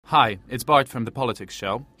Hi, it's Bart from the Polytics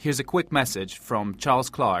Show. Here's a quick message from Charles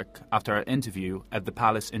Clarke after our interview at the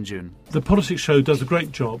Palace in June. The Polytics Show does a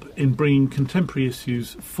great job in bringing contemporary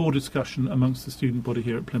issues for discussion amongst the student body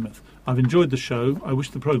here at Plymouth. I've enjoyed the show. I wish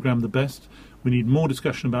the programme the best. We need more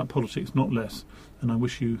discussion about politics, not less. And I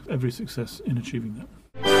wish you every success in achieving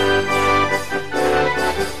that.